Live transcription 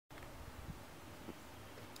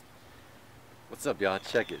What's up, y'all?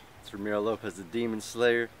 Check it. It's Ramiro Lopez, the Demon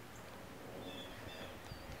Slayer.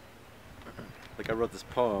 Like, I wrote this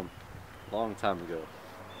poem a long time ago.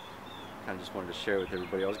 Kind of just wanted to share it with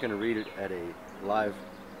everybody. I was going to read it at a live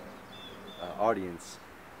audience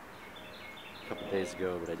a couple days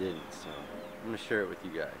ago, but I didn't. So I'm going to share it with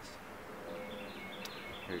you guys.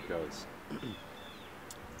 Here it goes.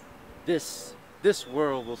 This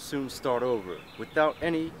world will soon start over without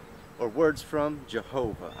any or words from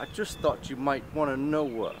Jehovah. I just thought you might want to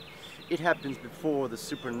know it happens before the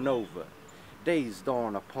supernova. Days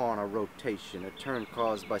dawn upon a rotation, a turn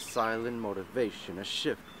caused by silent motivation, a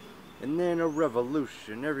shift, and then a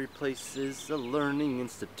revolution. Every place is a learning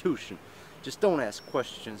institution. Just don't ask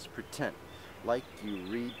questions, pretend like you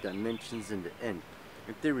read dimensions in the end.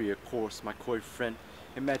 In theory, of course, my coy friend,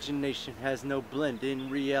 imagination has no blend in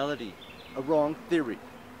reality. A wrong theory.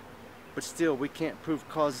 But still, we can't prove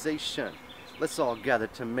causation. Let's all gather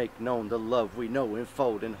to make known the love we know,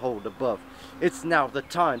 enfold and hold above. It's now the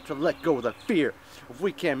time to let go of the fear. If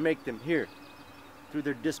we can't make them hear through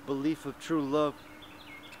their disbelief of true love,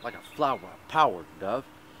 like a flower of power, dove.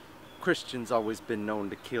 Christians always been known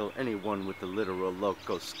to kill anyone with the literal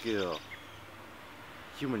loco skill.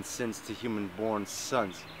 Human sins to human-born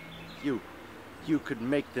sons. You could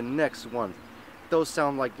make the next one. Those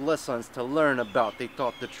sound like lessons to learn about. They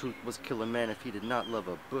thought the truth was kill a man if he did not love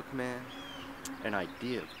a book, man. An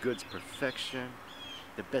idea of good's perfection.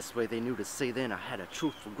 The best way they knew to say then I had a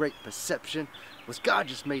truthful great perception was God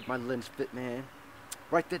just made my lens fit, man.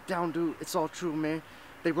 Write that down, dude. It's all true, man.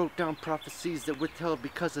 They wrote down prophecies that withheld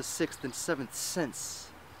because of sixth and seventh sense.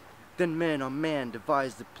 Then man on man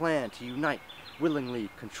devised a plan to unite, willingly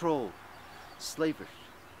controlled, slavish,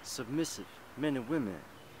 submissive men and women.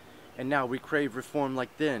 And now we crave reform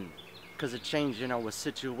like then, cause of change in our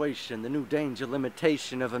situation, the new danger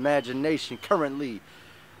limitation of imagination. Currently,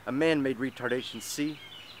 a man-made retardation. See,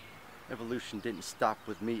 evolution didn't stop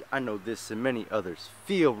with me. I know this and many others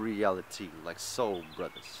feel reality like soul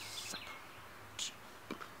brothers.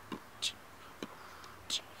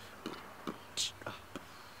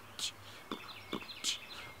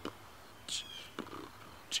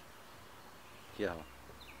 Yeah.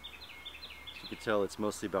 You can tell it's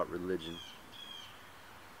mostly about religion.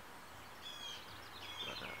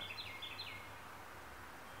 But,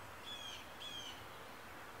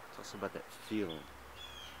 it's also about that feeling.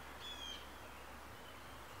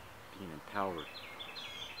 Being empowered.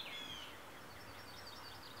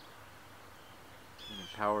 Being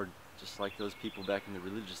empowered just like those people back in the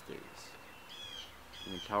religious days.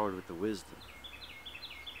 Being empowered with the wisdom.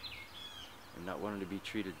 And not wanting to be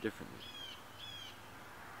treated differently.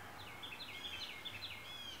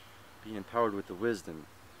 Being empowered with the wisdom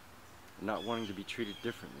and not wanting to be treated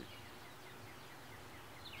differently.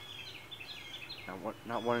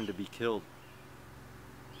 Not wanting to be killed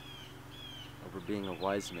over being a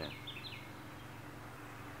wise man.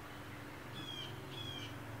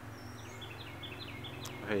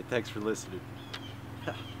 Hey, thanks for listening.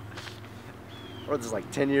 I wrote this like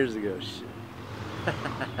 10 years ago. Shit.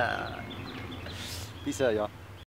 Peace out, y'all.